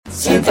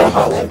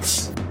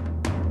Synthaholics.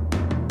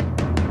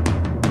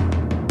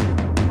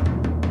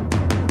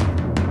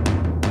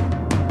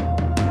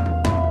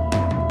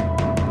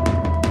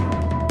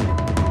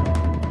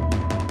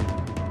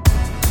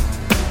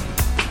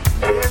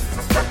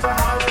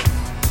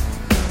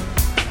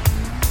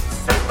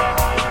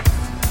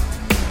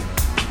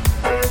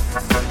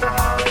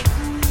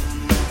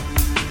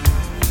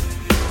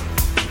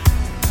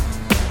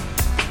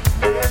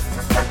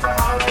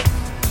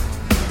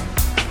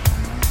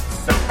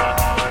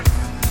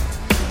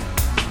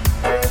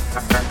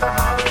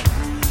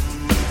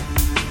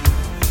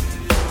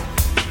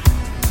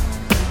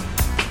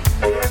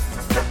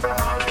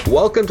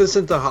 Welcome to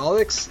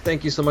Synthaholics.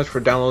 Thank you so much for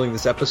downloading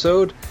this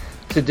episode.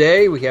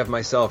 Today we have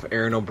myself,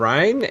 Aaron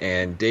O'Brien,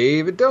 and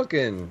David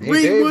Duncan. Hey,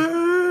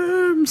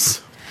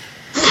 Ringworms!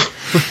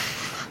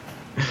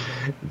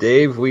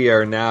 Dave, we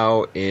are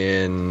now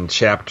in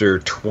chapter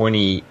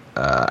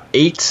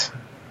 28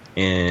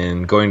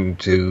 and going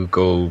to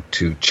go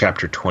to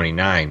chapter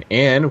 29.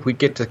 And we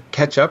get to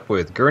catch up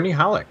with Gurney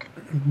Halleck.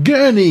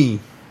 Gurney!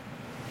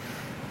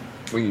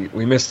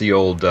 We missed the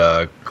old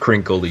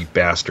crinkly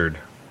bastard.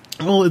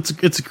 Well,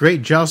 it's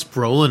great. Josh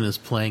Brolin is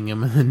playing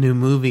him in the new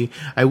movie.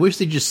 I wish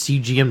they just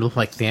CG him to look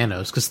like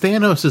Thanos, because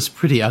Thanos is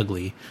pretty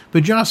ugly,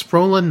 but Josh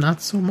Brolin, not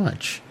so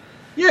much.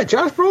 Yeah,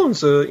 Josh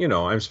Brolin's,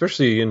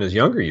 especially in his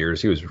younger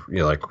years, he was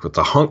like with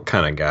the hunk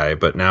kind of guy,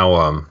 but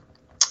now,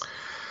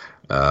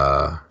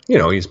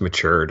 he's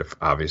matured,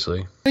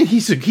 obviously.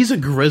 He's a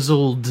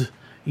grizzled,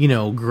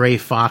 Gray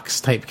Fox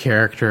type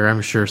character.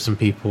 I'm sure some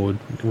people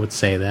would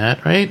say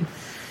that, right?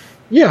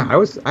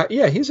 Yeah,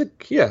 he's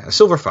a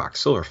Silver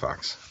Fox.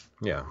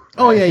 Yeah.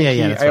 Oh,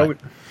 yeah. That's right.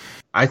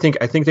 I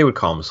think they would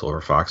call him a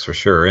Silver Fox for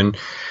sure. And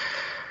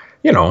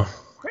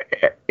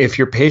if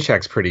your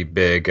paycheck's pretty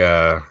big,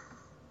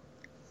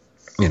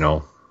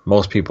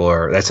 most people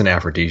are. That's an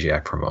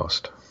aphrodisiac for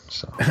most.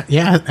 So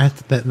yeah,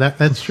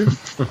 that's true.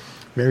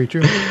 Very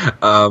true.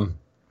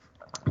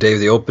 Dave,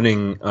 the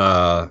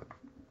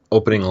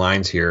opening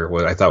lines here,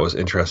 what I thought was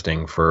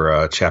interesting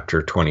for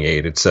chapter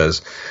 28. It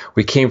says,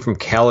 "We came from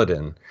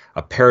Caladan,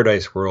 a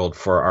paradise world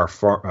from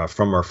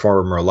our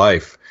former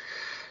life.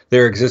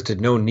 There existed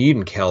no need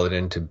in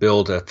Caladan to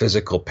build a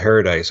physical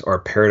paradise or a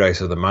paradise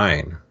of the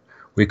mind.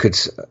 We could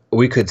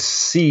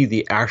see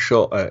the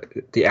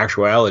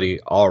actuality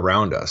all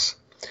around us,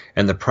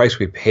 and the price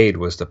we paid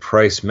was the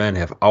price men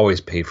have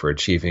always paid for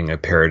achieving a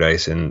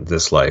paradise in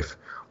this life.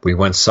 We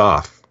went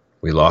soft.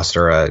 We lost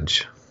our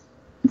edge."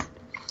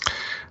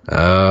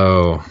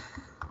 Oh,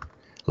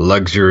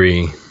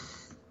 luxury.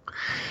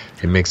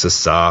 It makes us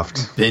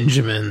soft.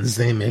 Benjamins,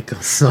 they make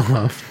us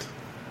soft.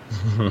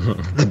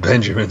 The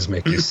Benjamins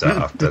make you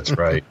soft. That's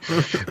right.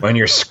 When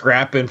you're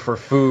scrapping for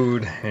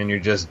food and you're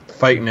just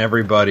fighting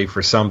everybody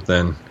for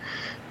something,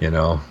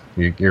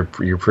 you're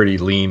pretty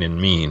lean and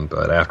mean.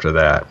 But after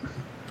that,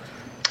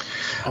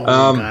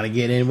 gotta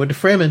get in with the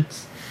Fremen.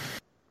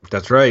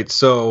 That's right.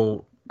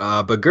 So,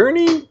 but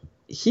Gurney,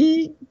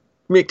 he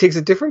takes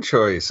a different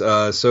choice.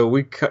 So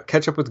we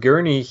catch up with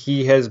Gurney.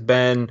 He has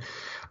been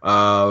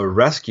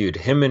rescued.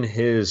 Him and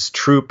his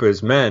troop,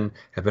 his men,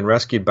 have been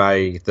rescued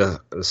by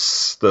the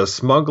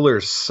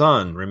smuggler's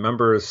son.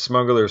 Remember, the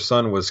smuggler's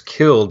son was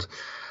killed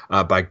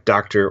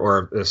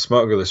the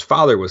smuggler's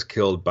father was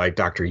killed by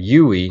Dr.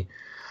 Yui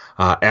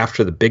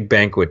after the big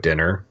banquet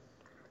dinner,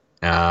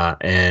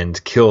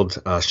 and killed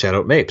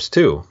Shadow Mapes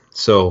too.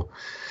 So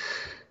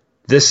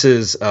this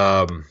is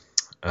the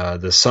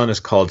son is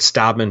called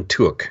Stabman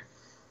Tuuk.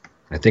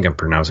 I think I'm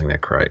pronouncing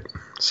that correct.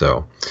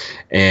 So,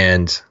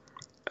 and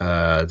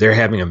they're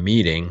having a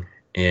meeting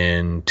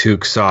in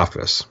Tuuk's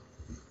office.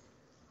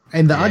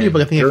 And the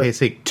audiobook, I think I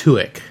say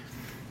Tuuk.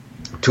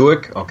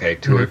 Tuuk? Okay,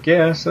 Tuuk. Mm-hmm.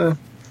 Yeah,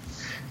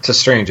 it's a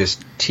strange. It's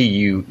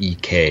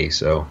Tuek,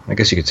 so I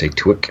guess you could say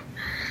Tuuk.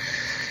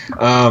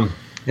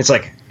 It's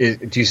like,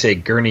 do you say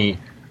Gurney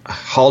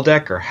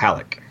Halleck or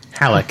Halleck?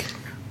 Halleck.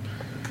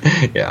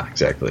 Yeah,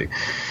 exactly.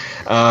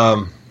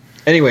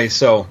 Anyway,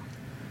 so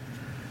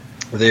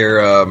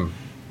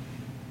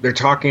they're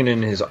talking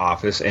in his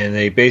office, and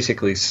they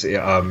basically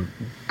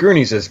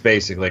Gurney says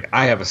basically, like,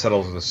 I have a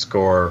settled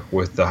score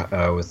with the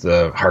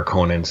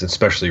Harkonnens,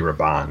 especially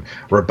Rabban.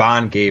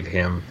 Rabban gave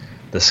him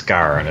the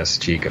scar on his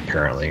cheek,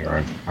 apparently,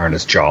 or on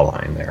his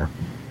jawline there.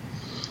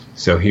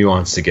 So he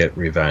wants to get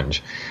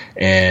revenge,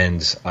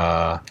 and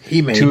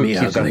he made me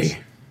ugly.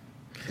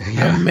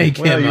 Yeah. Make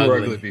him you were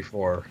ugly. ugly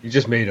before. You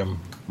just made him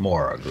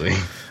more ugly.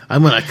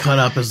 I'm gonna cut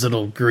up his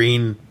little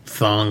green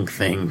thong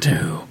thing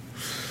too.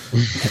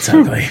 It's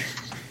ugly.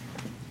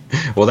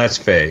 Well, that's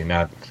Faye,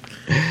 not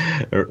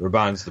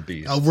Rabban's the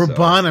beast. Oh,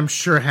 Rabban, so. I'm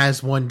sure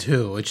has one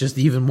too. It's just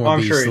even more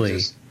beastly.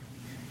 Sure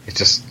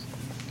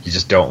you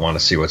just don't want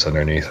to see what's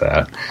underneath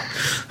that.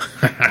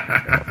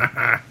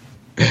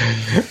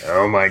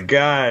 Oh my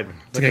God!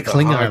 It's like a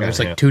Klingon. There's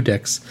like two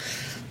dicks.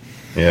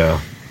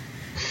 Yeah.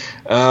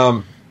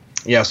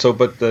 Yeah. So,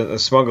 but the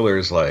smuggler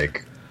is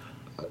like,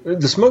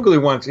 the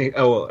smuggler wants.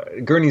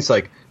 Gurney's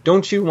like,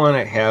 don't you want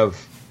to have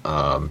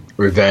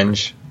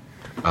revenge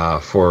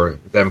for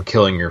them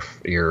killing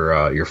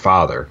your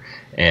father?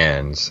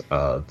 And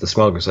the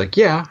smuggler's like,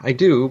 yeah, I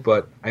do,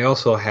 but I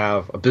also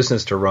have a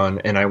business to run,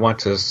 and I want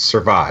to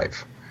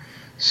survive.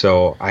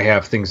 So I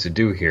have things to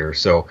do here.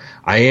 So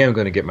I am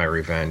going to get my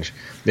revenge.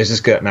 This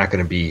is not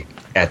going to be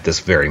at this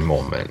very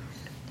moment.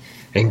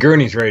 And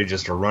Gurney's ready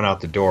just to run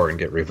out the door and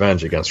get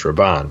revenge against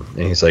Raban.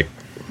 And he's like,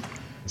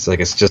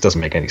 it just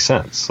doesn't make any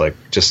sense. Like,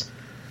 just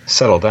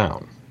settle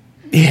down.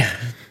 Yeah.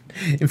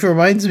 It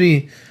reminds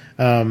me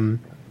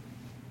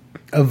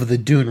of the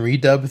Dune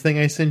redub thing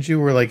I sent you,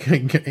 where like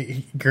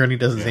Gurney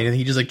doesn't say anything.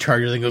 He just like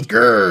charges and goes,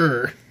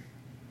 grrr.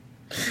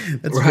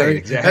 That's right,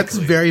 exactly. That's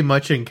very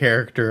much in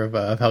character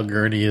of how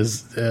Gurney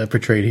is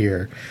portrayed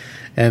here,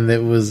 and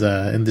it was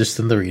in the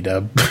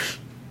redub,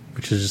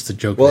 which is just a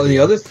joke. Well, the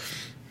other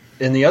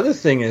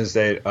thing is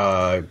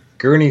that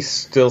Gurney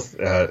still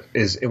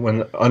is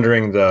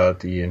under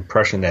the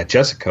impression that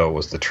Jessica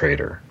was the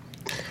traitor.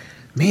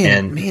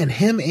 Man,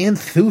 him and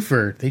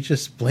Thufir, they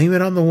just blame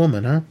it on the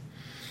woman, huh?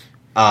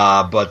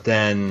 But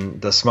then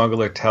the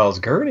smuggler tells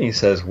Gurney,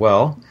 says,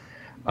 well,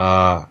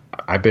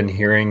 I've been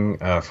hearing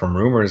from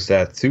rumors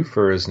that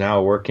Thufir is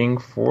now working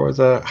for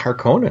the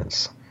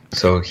Harkonnens.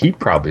 So he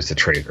probably is the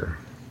traitor.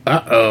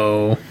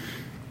 Uh-oh.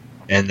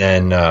 And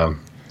then,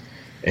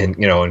 and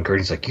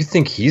Gurney's like, you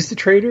think he's the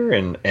traitor?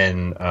 And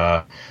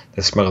the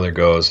smuggler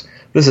goes,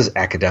 this is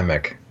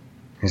academic.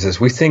 He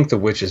says, we think the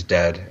witch is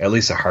dead. At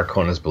least the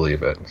Harkonnens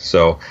believe it.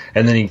 So,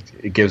 and then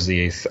he gives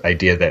the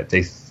idea that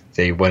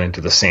they went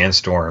into the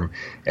sandstorm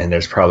and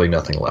there's probably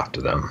nothing left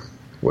of them,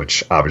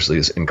 which obviously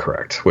is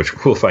incorrect,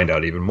 which we'll find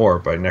out even more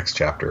by next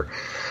chapter.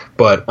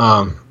 But,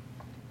 and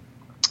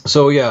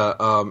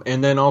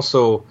then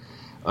also,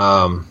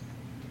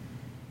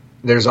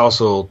 there's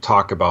also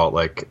talk about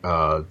like,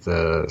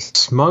 the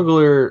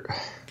smuggler.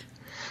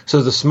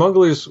 So the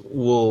smugglers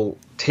will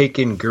take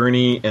in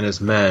Gurney and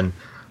his men,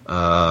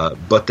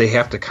 but they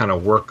have to kind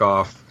of work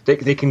off.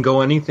 They can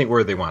go anything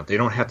where they want. They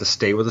don't have to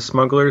stay with the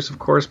smugglers, of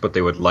course, but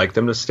they would like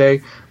them to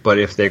stay. But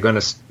if they're going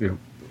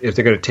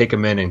to take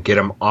them in and get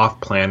them off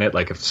planet,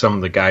 like if some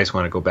of the guys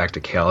want to go back to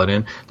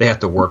Kaladin, they have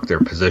to work their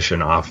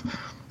position off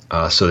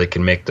so they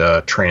can make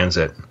the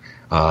transit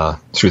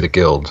through the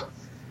guild.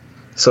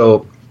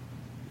 So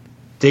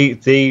they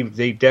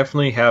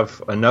definitely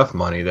have enough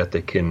money that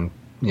they can,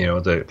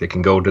 they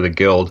can go to the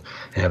guild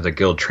and have the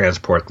guild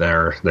transport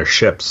their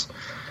ships,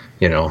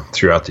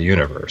 throughout the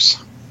universe.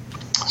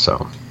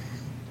 So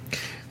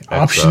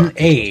option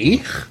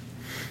A.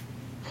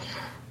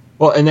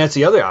 Well, and that's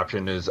the other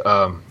option is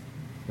the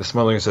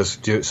smuggler says,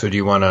 do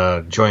you want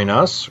to join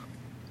us?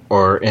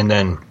 And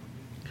then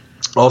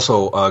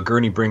also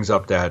Gurney brings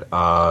up that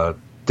that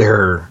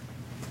the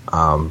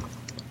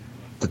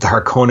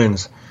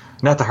Harkonnens,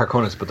 not the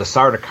Harkonnens, but the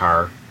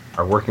Sardaukar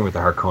are working with the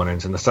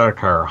Harkonnens, and the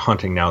Sardaukar are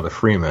hunting now the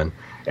Freemen,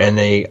 and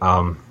they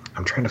I'm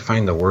trying to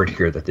find the word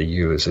here that they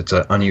use. It's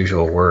an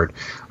unusual word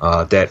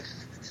that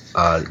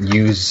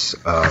use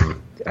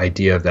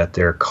idea that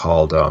they're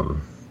called.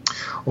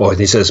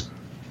 It says,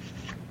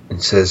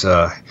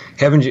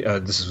 haven't you?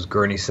 This is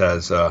Gurney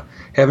says,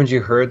 haven't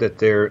you heard that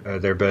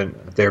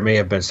there may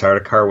have been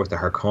Sardaukar with the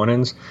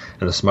Harkonnens?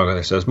 And the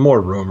smuggler says,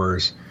 more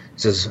rumors. He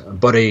says,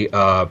 but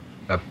a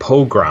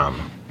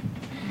pogrom.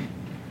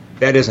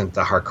 That isn't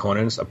the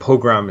Harkonnens. A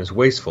pogrom is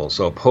wasteful.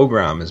 So a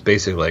pogrom is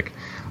basically like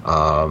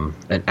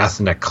an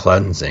ethnic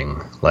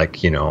cleansing,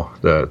 like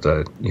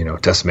the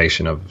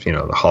decimation of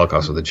the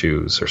Holocaust of the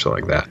Jews or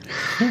something like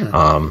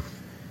that.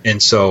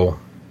 And so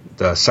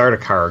the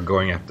Sardaukar are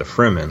going after the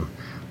Fremen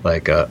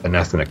like an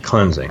ethnic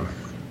cleansing,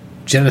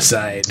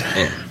 genocide.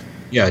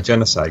 Yeah,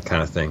 genocide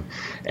kind of thing.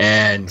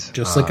 And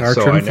just like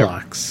Archer and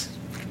Phlox.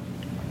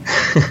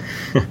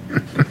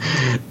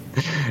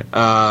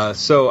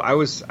 So I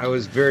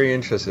was very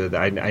interested.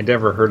 I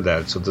never heard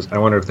that. So I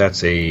wonder if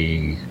that's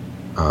a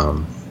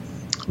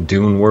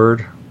Dune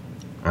word.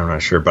 I'm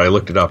not sure, but I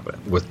looked it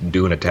up with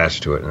Dune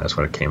attached to it, and that's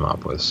what it came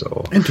up with.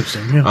 So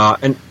interesting. Yeah.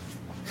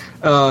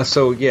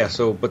 So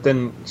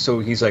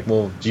he's like,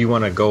 well, do you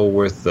want to go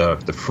with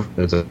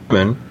the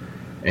men,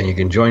 and you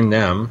can join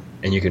them,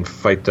 and you can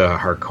fight the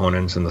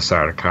Harkonnens and the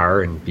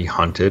Sardaukar and be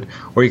hunted,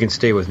 or you can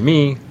stay with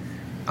me,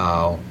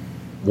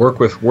 work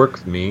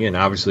with me, and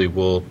obviously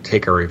we'll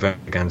take our revenge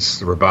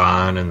against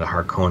Raban and the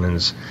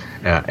Harkonnens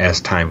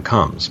as time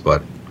comes.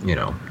 But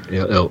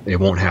it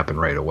won't happen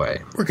right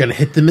away. We're gonna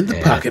hit them in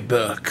the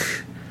pocketbook.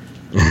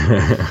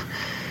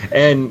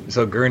 And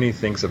so Gurney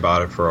thinks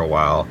about it for a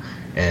while,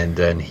 and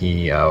then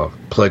he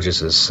pledges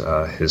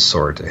his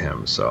sword to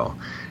him. So,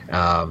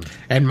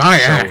 and my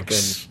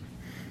axe,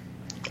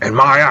 and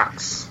my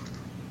axe,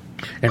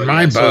 and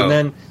my bow. So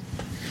then,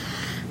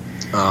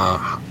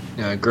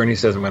 Gurney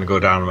says, "I'm going to go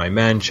down to my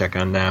men, check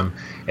on them."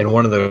 And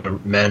one of the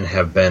men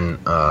have been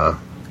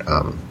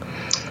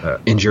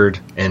injured,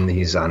 and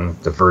he's on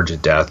the verge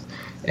of death.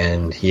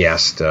 And he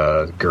asked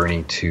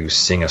Gurney to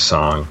sing a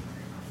song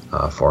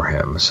for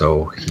him.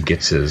 So he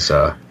gets his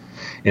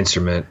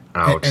instrument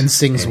out and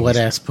sings "Wet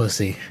Ass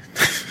Pussy."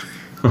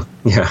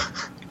 Yeah.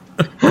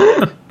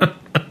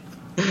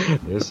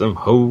 There's some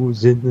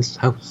hoes in this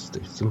house.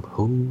 There's some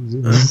hoes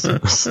in this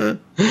house.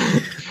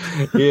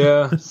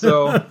 Yeah,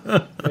 so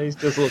he's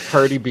just a little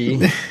Cardi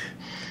B.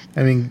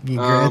 I mean,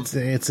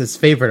 it's his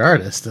favorite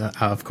artist,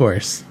 of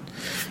course.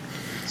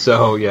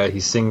 So yeah, he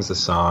sings the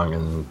song,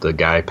 and the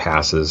guy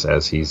passes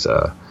as he's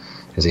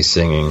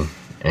singing,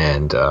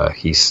 and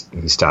he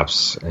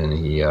stops and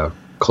he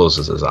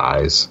closes his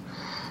eyes,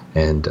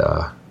 and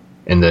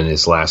then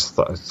his last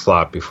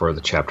thought before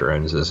the chapter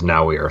ends is,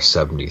 "Now we are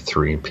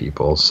 73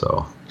 people,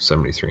 so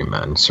 73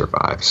 men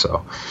survive."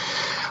 So,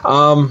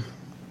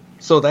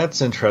 so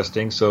that's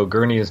interesting. So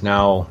Gurney is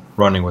now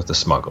running with the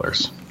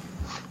smugglers.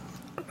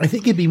 I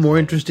think it'd be more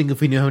interesting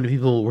if we knew how many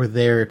people were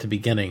there at the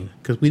beginning,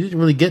 because we didn't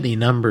really get any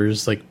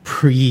numbers like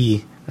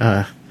pre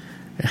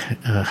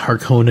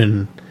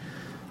Harkonnen,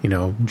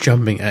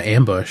 jumping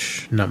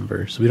ambush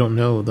numbers. We don't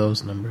know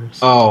those numbers.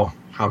 Oh,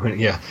 how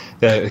many? Yeah,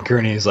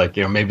 Gurney is like,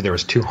 maybe there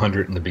was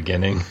 200 in the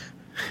beginning.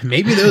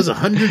 Maybe there was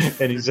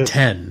 110. And he's just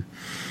 10.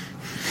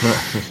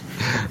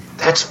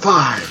 That's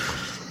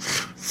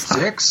 5.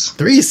 6?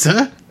 3,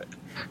 sir.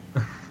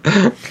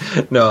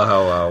 No,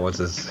 how what's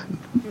his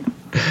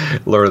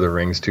Lord of the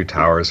Rings, Two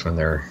Towers, when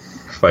they're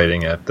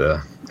fighting at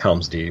the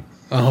Helm's Deep.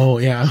 Oh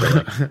yeah,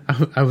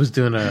 I was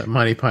doing a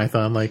Monty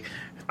Python like.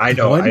 I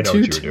know what you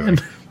were doing.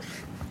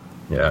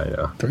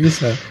 Yeah. 3,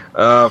 sir.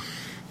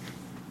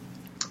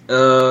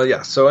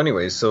 Yeah. So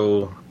anyway,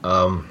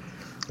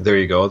 there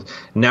you go.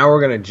 Now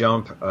we're gonna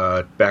jump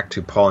back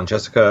to Paul and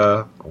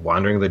Jessica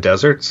wandering the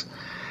deserts.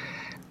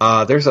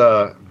 There's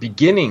a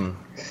beginning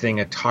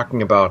thing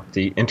talking about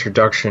the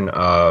introduction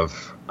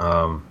of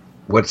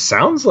what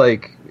sounds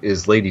like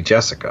is Lady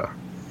Jessica.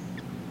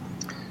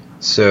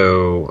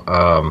 So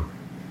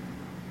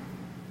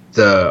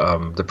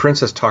the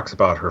princess talks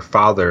about her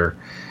father,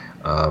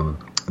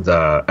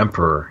 the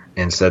emperor,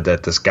 and said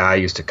that this guy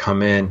used to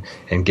come in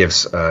and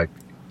gives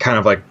kind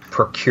of like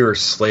procure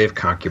slave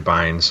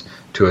concubines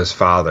to his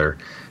father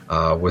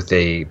with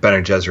a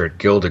Bene Gesserit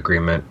guild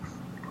agreement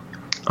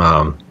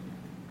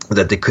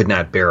that they could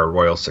not bear a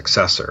royal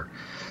successor.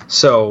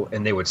 So,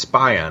 and they would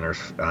spy on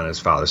his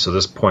father. So, at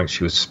this point,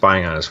 she was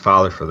spying on his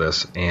father for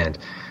this, and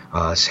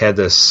had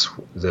this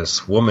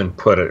woman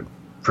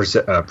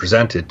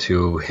presented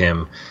to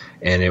him,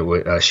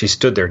 and she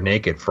stood there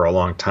naked for a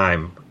long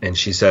time, and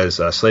she says,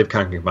 "Slave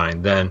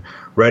concubine, then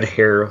red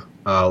hair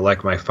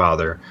like my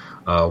father,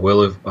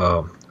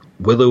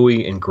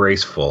 willowy and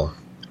graceful."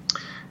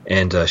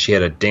 And she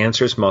had a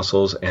dancer's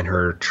muscles, and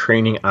her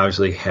training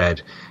obviously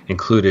had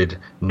included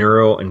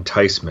neuro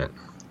enticement.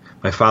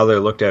 My father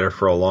looked at her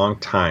for a long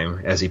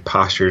time as she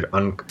postured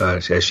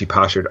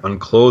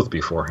unclothed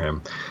before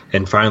him,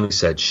 and finally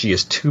said, "She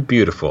is too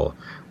beautiful.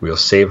 We'll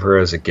save her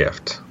as a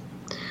gift."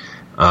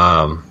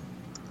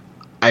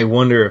 I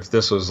wonder if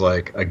this was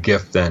like a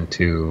gift then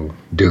to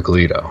Duke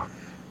Leto.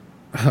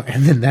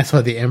 And then that's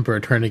why the Emperor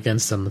turned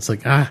against him. It's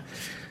like,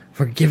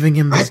 we're giving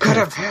him this I could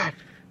gift.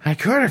 I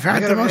could have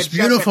had the most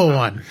beautiful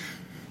one.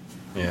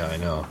 Yeah, I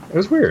know. It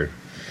was weird.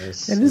 It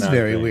is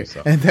very weird.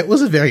 So. And that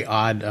was a very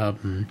odd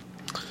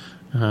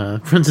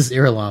Princess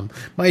Irulan.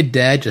 My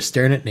dad just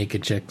staring at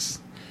naked chicks.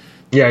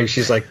 Yeah,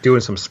 she's like doing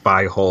some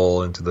spy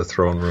hole into the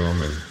throne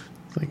room, and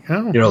like,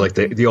 oh, like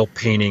the old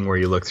painting where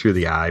you look through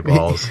the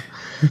eyeballs,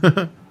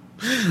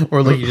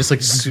 or like you just like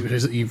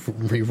you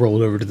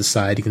roll it over to the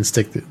side. You can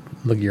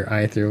look your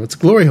eye through. It's a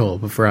glory hole,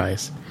 but for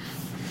eyes.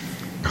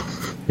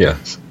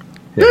 Yes.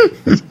 Yeah.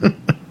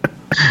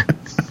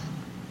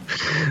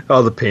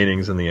 All the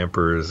paintings in the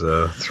Emperor's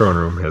throne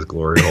room has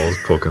glory holes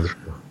poking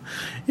through.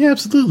 Yeah,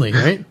 absolutely,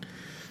 right?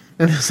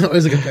 And there's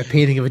always like a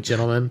painting of a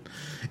gentleman,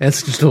 and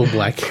it's just a little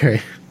black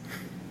hair.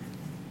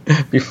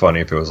 It'd be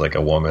funny if it was like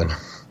a woman.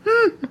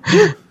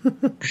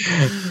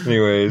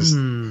 Anyways.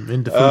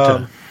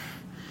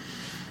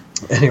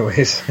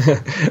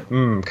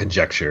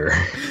 Conjecture.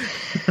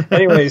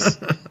 Anyways,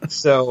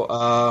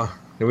 so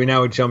we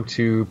now jump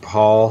to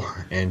Paul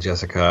and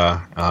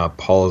Jessica.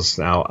 Paul is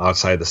now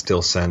outside the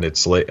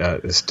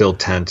still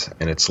tent,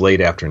 and it's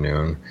late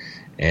afternoon.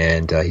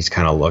 And he's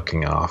kind of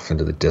looking off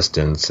into the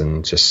distance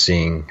and just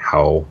seeing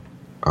how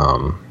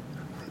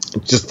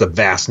just the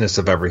vastness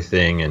of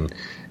everything. And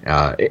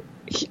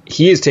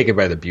he is taken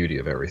by the beauty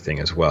of everything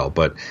as well.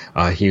 But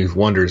he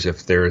wonders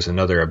if there is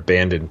another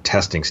abandoned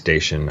testing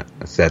station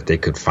that they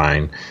could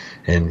find.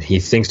 And he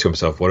thinks to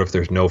himself, what if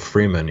there's no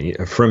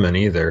Fremen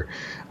either?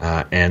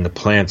 And the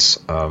plants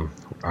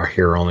are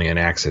here only an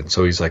accident.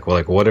 So he's like,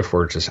 well, what if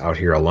we're just out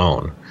here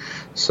alone?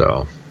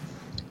 So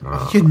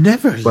you're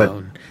never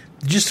alone.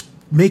 Just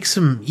make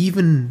some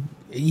even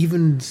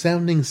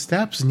sounding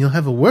steps, and you'll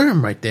have a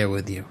worm right there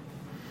with you.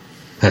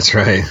 That's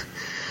right.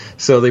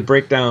 So they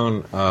break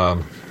down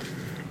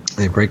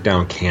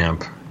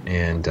camp,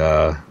 and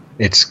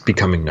it's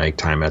becoming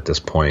nighttime at this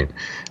point,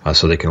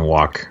 so they can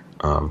walk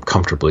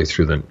comfortably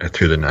through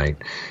the night.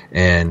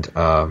 And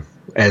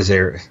as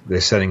they're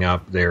setting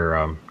up,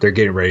 they're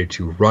getting ready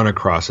to run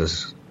across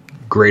this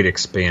great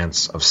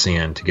expanse of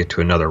sand to get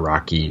to another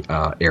rocky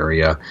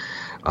area,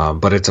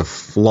 but it's a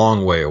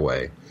long way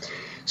away.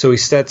 So he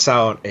sets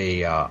out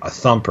a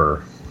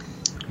thumper,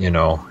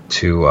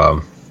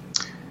 to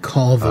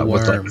call the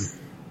worm.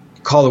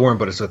 call the worm,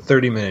 but it's a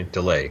 30-minute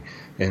delay.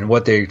 And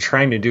what they're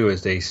trying to do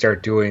is they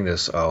start doing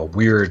this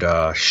weird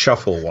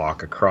shuffle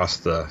walk across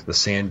the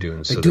sand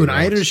dunes. They do an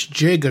Irish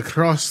jig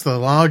across the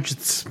large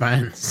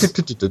expanse.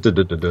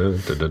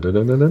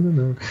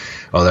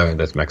 Oh,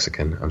 that's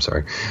Mexican. I'm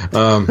sorry.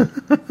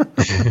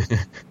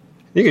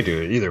 You could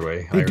do it either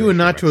way. They do a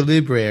Nacho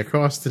Libre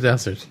across the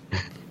desert.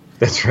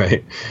 That's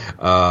right.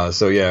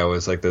 So yeah, it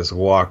was like this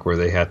walk where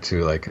they had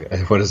to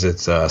what is it?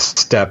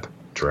 Step,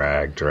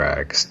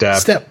 drag,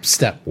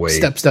 step, wait,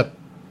 step,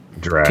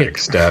 drag, kick.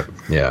 step.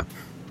 Yeah,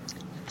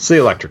 it's the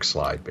electric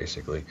slide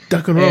basically.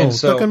 Duck and roll,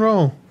 duck and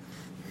roll.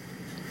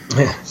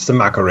 Yeah, it's the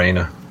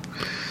Macarena.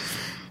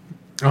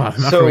 Oh,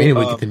 the Macarena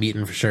would get them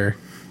eaten for sure.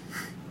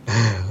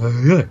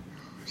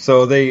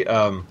 So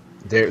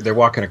they're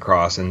walking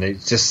across, and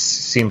it just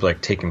seems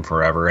like taking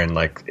forever, and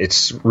like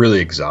it's really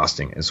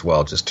exhausting as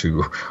well, just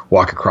to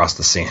walk across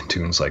the sand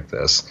dunes like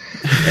this.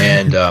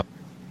 And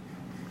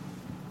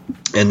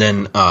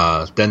then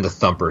the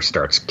thumper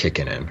starts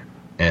kicking in,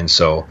 and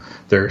so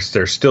they're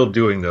still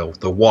doing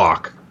the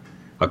walk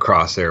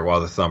across there while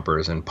the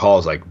thumpers, and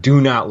Paul's like,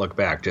 "Do not look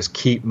back, just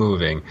keep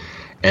moving."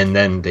 And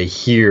then they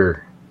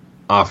hear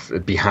off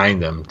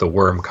behind them the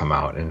worm come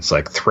out, and it's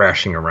like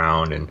thrashing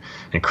around and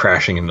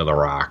crashing into the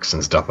rocks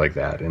and stuff like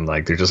that, and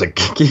like they're just like,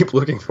 keep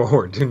looking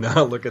forward, do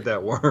not look at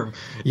that worm.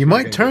 You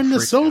might turn to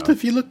salt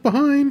if you look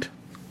behind.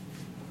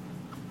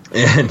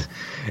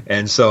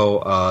 And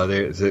so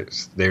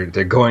they're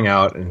going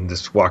out and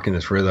just walking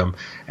this rhythm,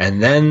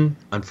 and then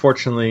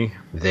unfortunately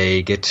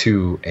they get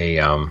to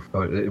a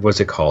what's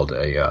it called,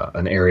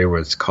 an area where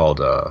it's called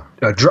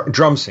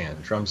drum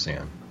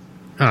sand.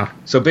 Huh.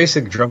 So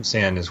basic drum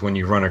sand is when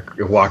you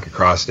walk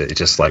across it, it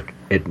just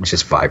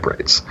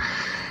vibrates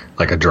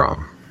like a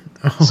drum.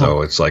 Oh.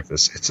 So it's like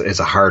this. It's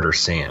a harder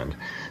sand.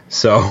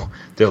 So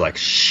they're like,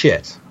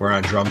 shit, we're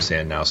on drum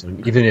sand now. So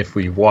even if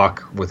we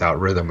walk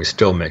without rhythm, we're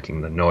still making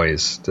the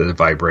noise, the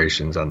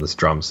vibrations on this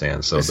drum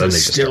sand. So then they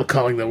just still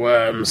calling the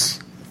worms.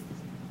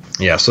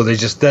 Yeah. So they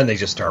just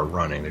start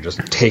running. They're just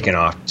taking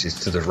off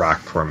to the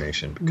rock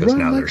formation because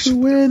now like the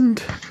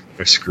wind.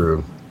 They're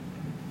screwed.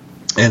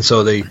 And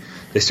so they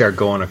start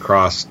going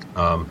across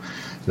to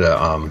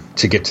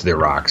get to the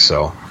rocks.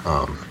 So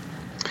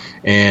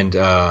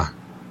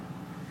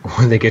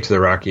when they get to the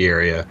rocky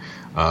area,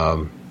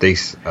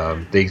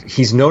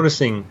 he's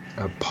noticing.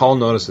 Paul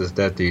notices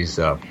that these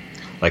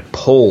like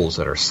poles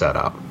that are set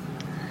up,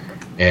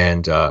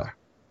 and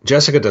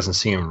Jessica doesn't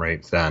see him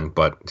right then,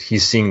 but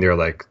he's seeing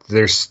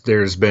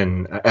there's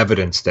been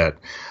evidence that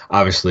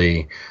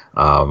obviously.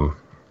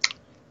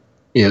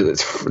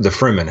 The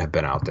Fremen have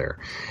been out there,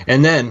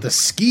 and then the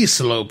ski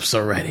slopes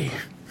already.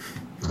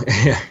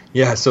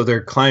 Yeah. So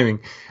they're climbing.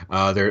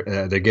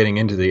 They're getting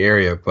into the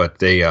area, but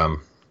they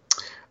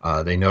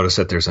notice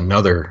that there's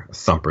another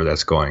thumper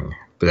that's going,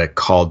 that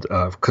called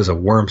because a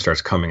worm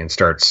starts coming and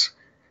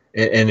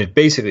it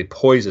basically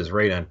poises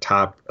right on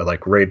top,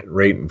 like right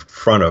in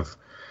front of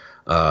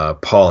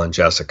Paul and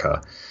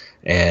Jessica.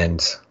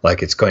 And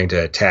like it's going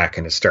to attack,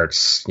 and it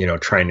starts,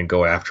 trying to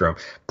go after him.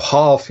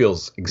 Paul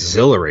feels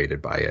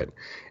exhilarated by it,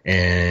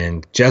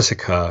 and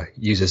Jessica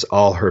uses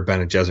all her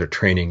Bene Gesserit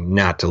training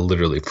not to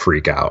literally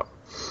freak out.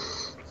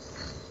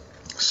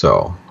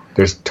 So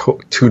there's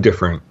two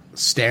different.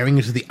 Staring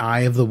into the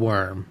eye of the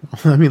worm.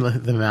 I mean,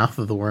 the mouth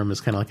of the worm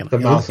is kind of like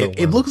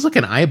it looks like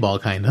an eyeball,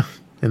 kind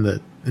of in the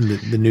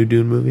new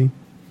Dune movie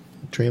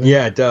trailer.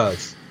 Yeah, it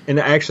does. And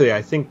actually,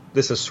 I think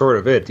this is sort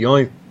of it. The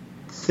only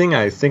thing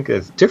I think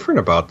is different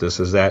about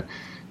this is that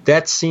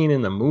scene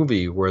in the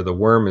movie where the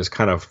worm is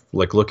kind of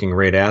like looking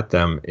right at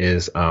them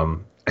is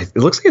it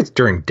looks like it's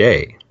during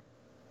day,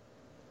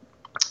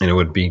 and it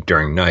would be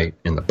during night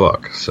in the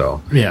book.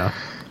 So yeah,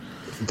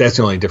 that's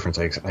the only difference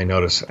I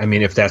notice. I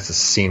mean, if that's the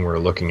scene we're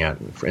looking at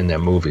in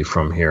that movie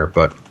from here,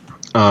 but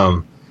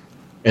and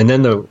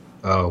then the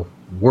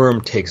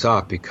worm takes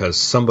off because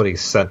somebody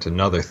sent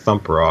another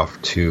thumper off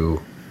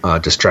to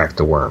distract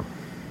the worm.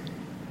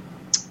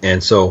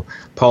 And so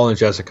Paul and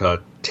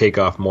Jessica take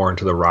off more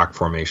into the rock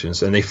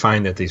formations, and they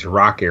find that these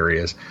rock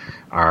areas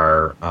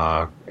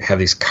have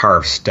these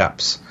carved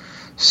steps.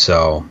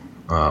 So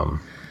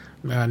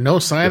no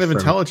sign of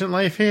intelligent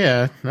life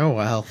here. Oh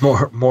well.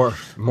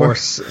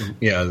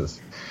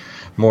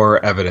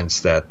 More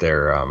evidence that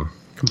they're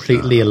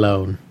completely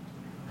alone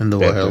in the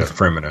world.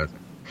 Fremen.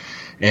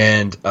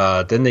 And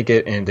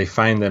then they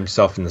find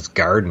themselves in this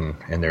garden,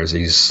 and there's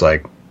these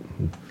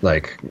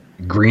like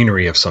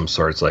greenery of some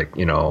sorts, like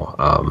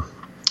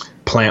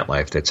plant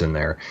life that's in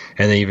there,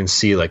 and they even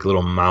see like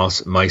little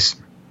mice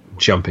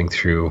jumping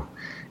through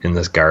in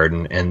this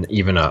garden, and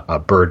even a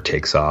bird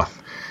takes off.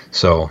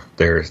 So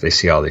they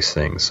see all these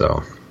things.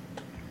 So,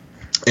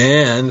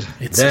 and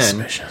it's then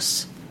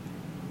suspicious.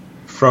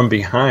 From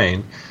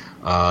behind,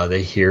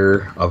 they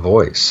hear a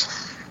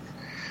voice,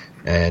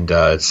 and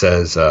it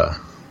says, "What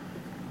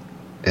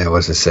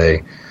does it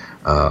say?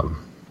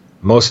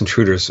 Most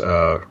intruders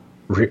here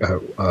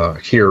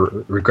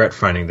regret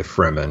finding the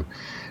Fremen,"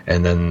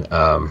 and then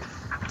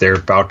they're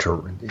about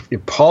to.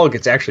 Paul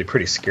gets actually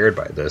pretty scared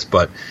by this,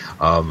 but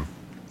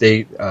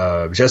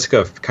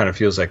Jessica kind of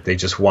feels like they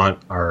just want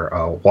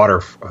our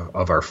water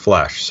of our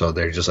flesh. So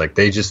they're just like,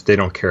 they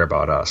don't care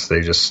about us.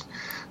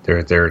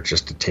 They're there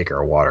just to take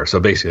our water. So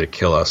basically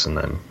kill us and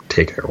then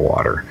take our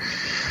water.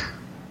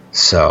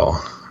 So,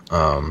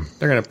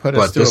 they're going to put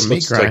us through a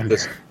meat grinder.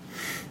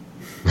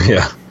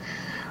 Yeah.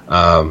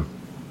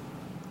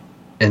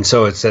 And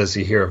so it says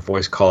you hear a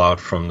voice call out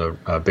from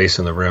the base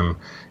in the rim.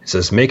 It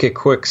says, "Make it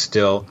quick,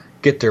 Still.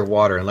 Get their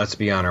water and let's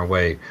be on our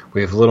way.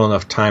 We have little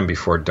enough time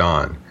before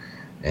dawn."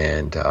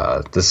 And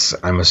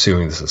I'm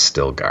assuming this is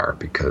Stilgar,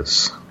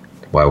 because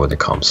why would they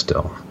call him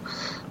Still?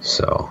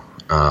 So,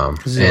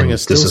 he's wearing a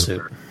still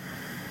suit.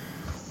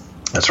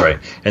 That's right.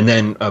 And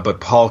then, but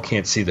Paul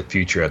can't see the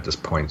future at this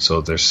point,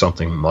 so there's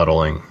something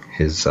muddling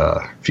his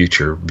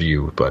future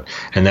view.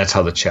 And that's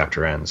how the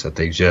chapter ends. That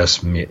they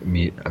just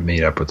meet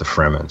up with the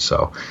Fremen.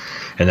 So,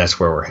 and that's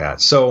where we're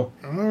at. So,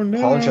 oh, no.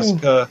 Paul and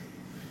Jessica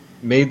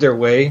made their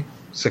way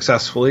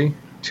successfully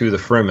to the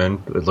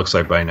Fremen. It looks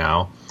like by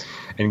now,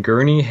 and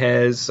Gurney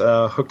has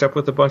hooked up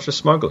with a bunch of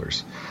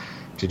smugglers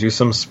to do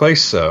some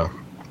spice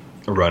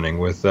running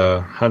with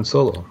Han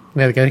Solo.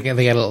 Yeah, they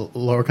got to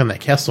work on that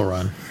Kessel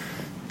Run.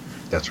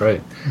 That's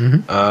right.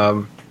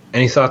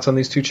 Any thoughts on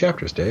these two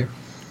chapters, Dave?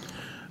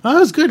 Oh, it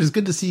was good. It's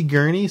good to see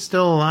Gurney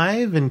still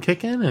alive and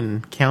kicking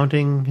and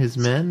counting his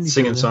men.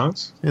 Singing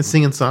songs? And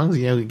singing songs.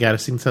 You know, you got to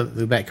sing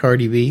something that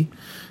Cardi B.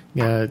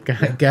 Got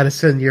to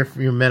send your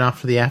men off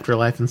to the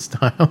afterlife in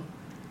style.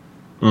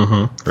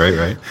 Mm-hmm.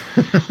 Right.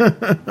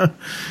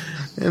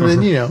 And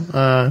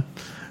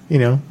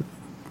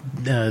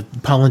then,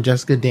 Paul and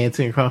Jessica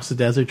dancing across the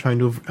desert trying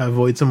to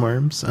avoid some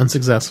worms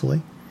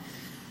unsuccessfully.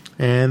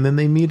 And then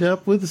they meet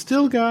up with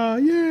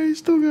Stilgar. Yay,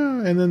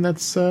 Stilgar! And then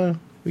that's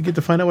we get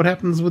to find out what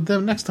happens with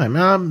them next time.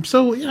 Kind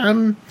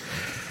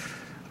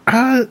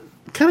of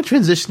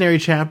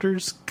transitionary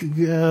chapters,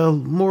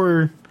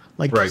 more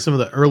like some of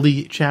the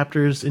early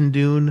chapters in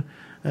Dune,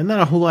 and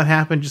not a whole lot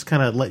happened. Just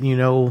kind of letting you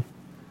know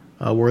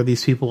where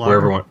these people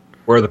are,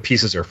 where the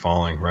pieces are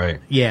falling. Right?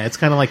 Yeah, it's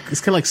kind of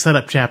like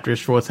setup chapters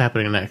for what's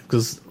happening next,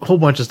 because a whole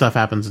bunch of stuff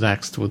happens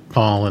next with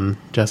Paul and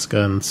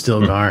Jessica and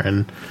Stilgar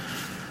and.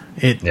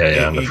 It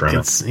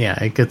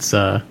gets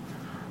a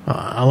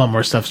lot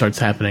more stuff starts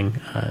happening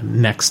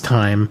next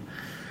time.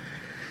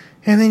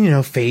 And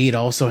then, Fade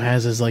also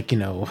has his,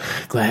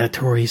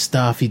 gladiatory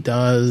stuff he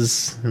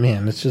does.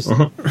 Man, it's just...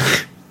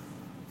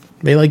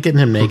 they like getting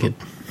him naked.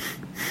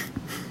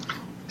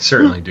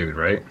 Certainly, dude,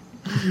 right?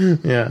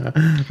 Yeah.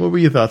 What were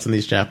your thoughts on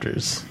these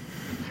chapters?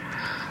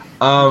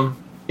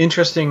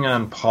 Interesting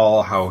on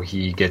Paul, how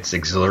he gets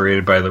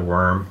exhilarated by the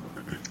worm.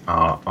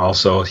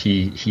 Also,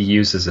 he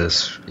uses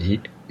this...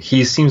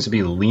 He seems to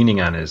be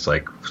leaning on his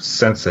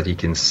sense that he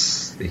can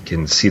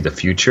see the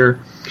future,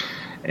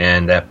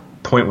 and that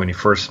point when he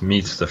first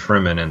meets the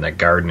Fremen in that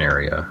garden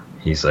area,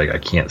 he's like, I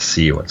can't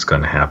see what's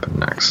going to happen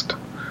next.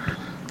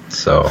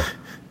 So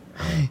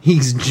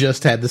he's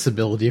just had this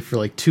ability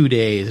for 2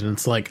 days, and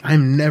it's like,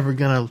 I'm never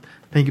gonna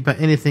think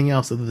about anything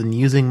else other than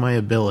using my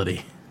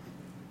ability.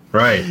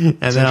 Right. And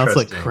then I was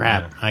like,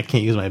 crap, yeah. I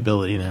can't use my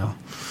ability now.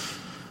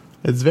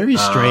 It's very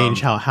strange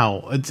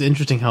how it's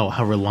interesting how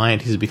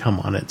reliant he's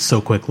become on it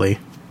so quickly.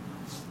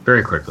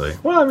 Very quickly.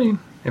 Well, I mean,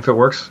 if it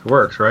works, it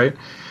works, right?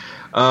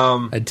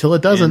 Until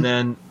it doesn't.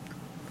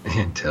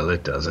 Until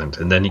it doesn't.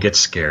 And then he gets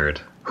scared.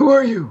 Who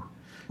are you?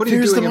 What are you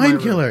doing? Here's the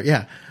mind killer.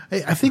 Yeah.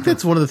 I think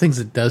that's one of the things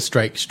that does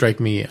strike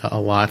me a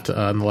lot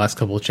in the last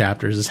couple of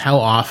chapters is how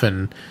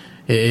often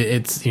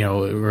it's,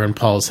 we're in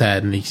Paul's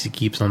head and he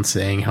keeps on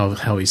saying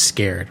how he's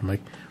scared. I'm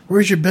like,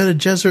 where's your Bene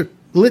Gesserit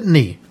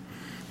litany?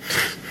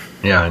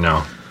 Yeah,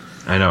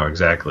 I know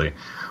exactly.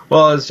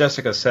 Well, as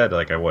Jessica said,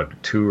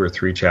 2 or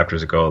 3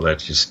 chapters ago,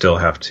 that you still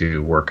have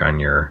to work on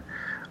your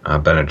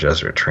Bene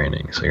Gesserit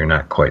training, so you're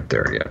not quite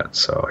there yet.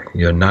 So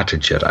you're not a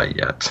Jedi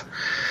yet.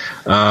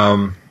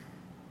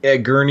 Yeah,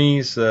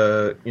 Gurney's,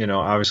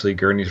 obviously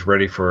Gurney's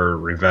ready for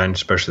revenge,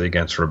 especially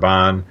against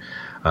Raban,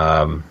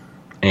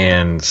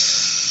 and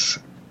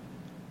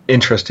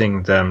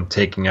interesting them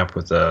taking up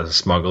with the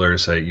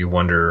smugglers. You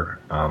wonder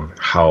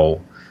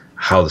how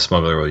the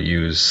smuggler will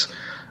use.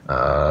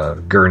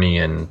 Gurney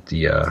and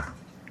the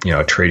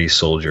Atreides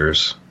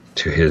soldiers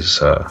to his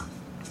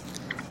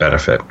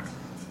benefit.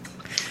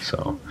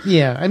 So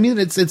yeah, I mean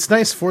it's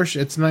nice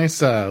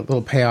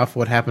little payoff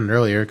what happened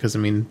earlier, because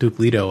Duke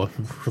Leto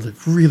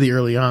really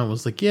early on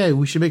was like, yeah,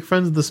 we should make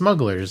friends with the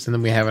smugglers, and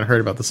then we haven't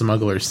heard about the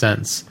smugglers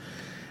since.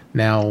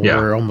 Now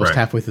we're almost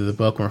halfway through the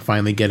book, and we're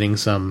finally getting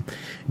some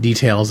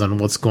details on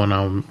what's going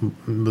on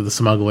with the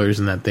smugglers,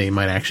 and that they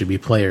might actually be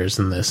players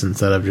in this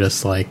instead of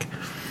just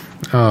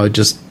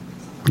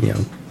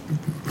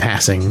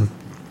passing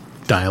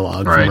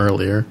dialogue from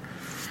earlier.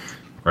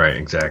 Right,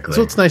 exactly.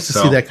 So it's nice to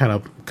see that kind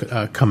of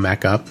come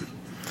back up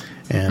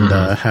and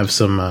have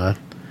some,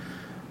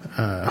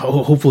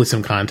 hopefully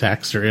some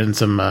context, or in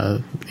some,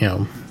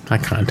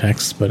 not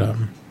context, but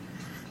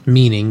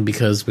meaning,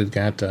 because we've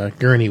got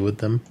Gurney with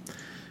them.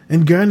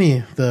 And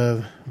Gurney,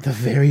 the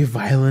very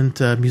violent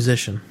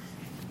musician.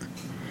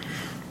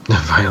 The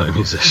violent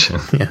musician.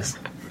 Yes.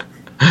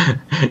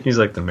 He's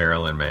like the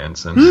Marilyn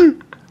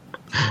Manson.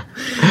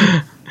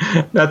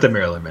 Not that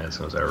Marilyn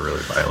Manson was ever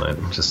really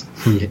violent. Just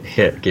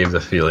gave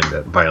the feeling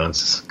that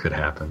violence could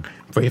happen.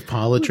 Brave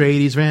Paul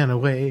Atreides ran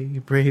away,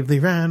 bravely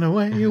ran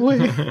away.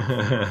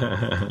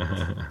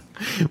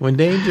 When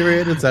danger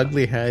reared its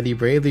ugly head, he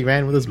bravely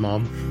ran with his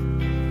mom.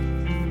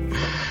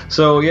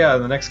 So yeah,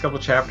 in the next couple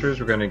chapters,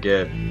 we're going to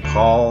get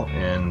Paul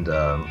and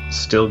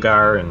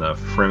Stilgar and the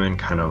Fremen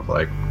kind of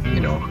like,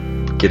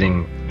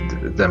 getting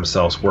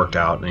themselves worked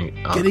out. And,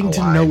 getting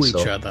to know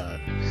each other.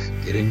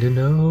 Getting to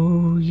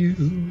know you.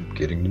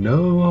 Getting to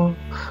know all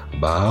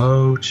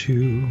about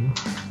you.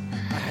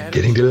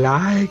 Getting to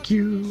like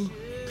you.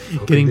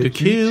 Getting to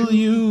kill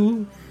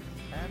you.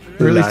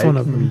 Or at least one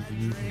of them.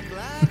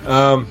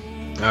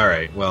 All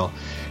right, well,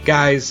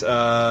 guys,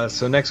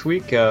 so next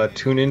week,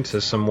 tune in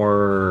to some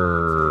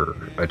more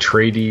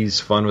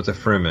Atreides fun with the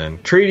Fremen.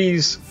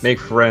 Atreides make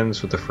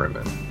friends with the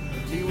Fremen.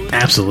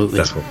 Absolutely.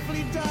 That's what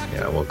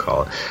we'll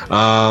call it.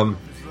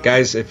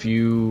 Guys, if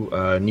you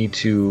need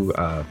to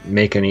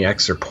make any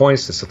extra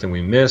points to something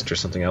we missed or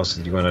something else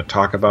that you want to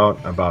talk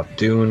about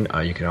Dune,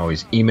 you can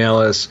always email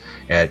us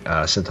at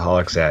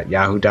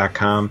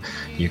synthaholics@yahoo.com.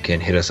 You can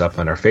hit us up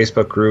on our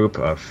Facebook group,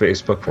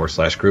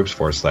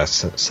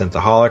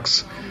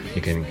 Facebook.com/groups/synthaholics.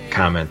 You can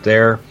comment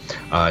there.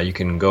 You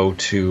can go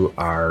to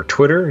our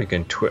Twitter.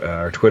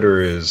 Our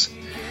Twitter is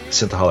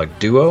Synthaholic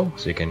Duo,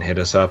 so you can hit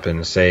us up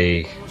and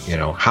say,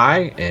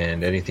 hi,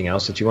 and anything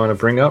else that you want to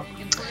bring up.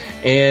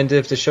 And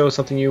if the show is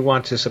something you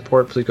want to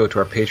support, please go to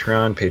our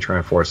Patreon,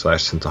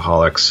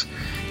 patreon.com/Synthaholics,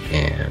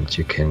 and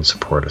you can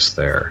support us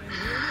there.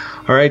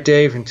 All right,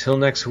 Dave, until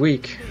next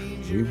week,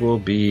 we will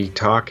be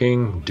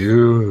talking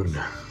Dune.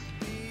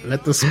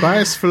 Let the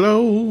spice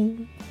flow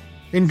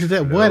into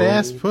that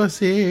wet-ass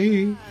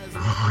pussy.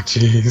 Oh,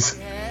 jeez.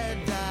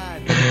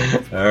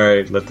 All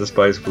right, let the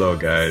spice flow,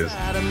 guys.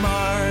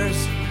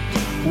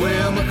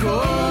 Well,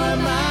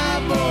 McCoy, my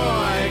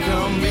boy,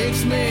 come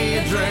mix me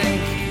a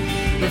drink.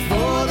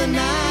 Before the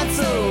night's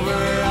over,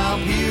 I'll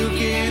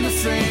puke in the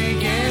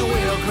sink, and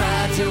we'll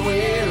cry till we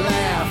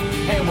laugh,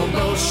 and we'll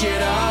both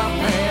shit our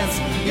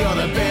pants. You're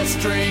the best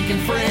drinking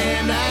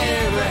friend I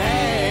ever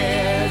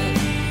had.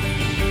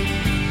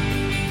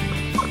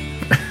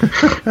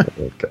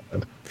 Oh,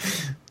 God.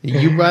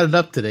 You brought it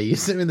up today. You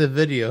sent me the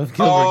video of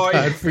Gilbert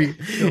Godfrey,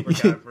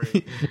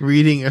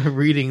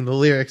 reading the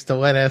lyrics to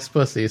Wet Ass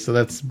Pussy, so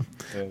that's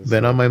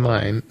been on my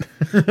mind.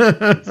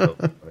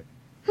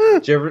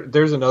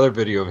 There's another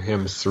video of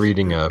him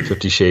reading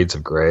 50 Shades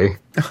of Grey.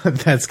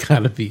 That's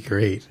gotta be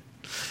great.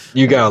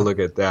 You gotta look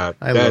at that.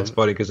 That's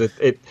funny because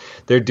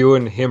they're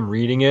doing him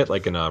reading it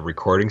like in a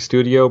recording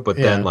studio, but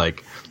then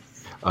like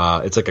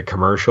it's like a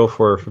commercial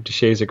for 50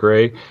 Shades of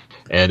Grey,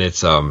 and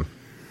it's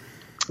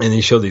and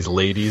they show these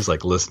ladies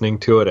like listening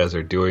to it as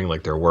they're doing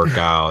like their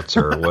workouts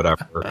or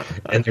whatever,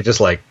 and they're just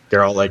like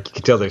they're all like, you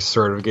can tell they're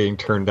sort of getting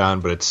turned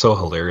on, but it's so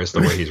hilarious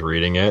the way he's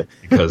reading it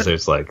because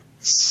there's like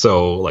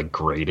so like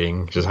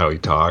grating just how he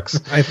talks.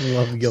 I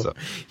love Gil.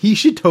 He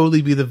should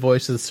totally be the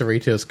voice of the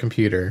Cerritos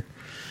computer.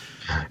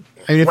 I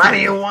mean, what do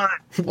you want?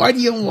 What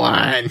do you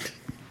want?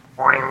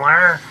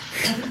 I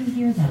didn't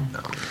hear that. No.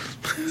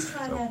 Please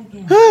try that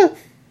again.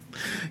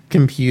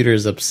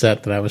 Computer's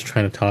upset that I was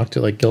trying to talk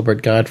to like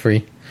Gilbert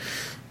Godfrey.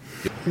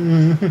 All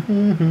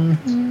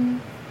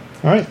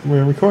right,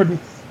 we're recording.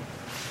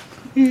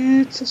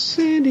 It's a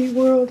sandy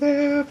world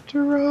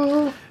after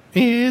all.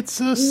 It's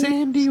a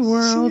sandy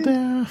world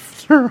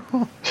after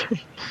all.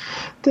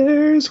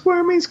 There's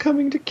wormies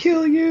coming to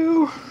kill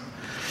you.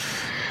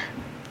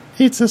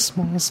 It's a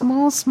small,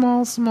 small,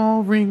 small,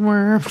 small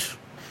ringworm.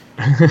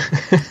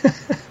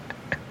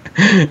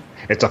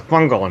 It's a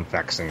fungal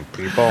infection,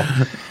 people.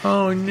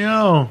 Oh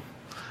no.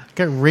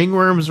 Got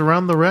ringworms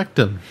around the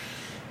rectum.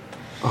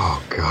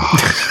 Oh, God.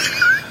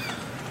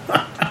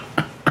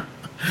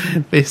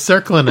 They're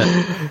circling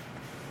it.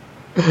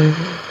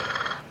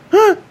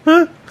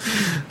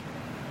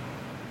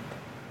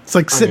 It's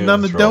like sitting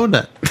on the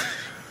donut.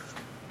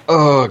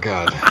 Oh,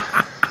 God.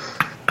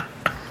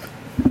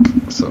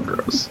 So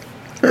gross.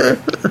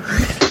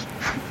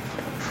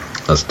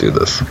 Let's do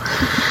this.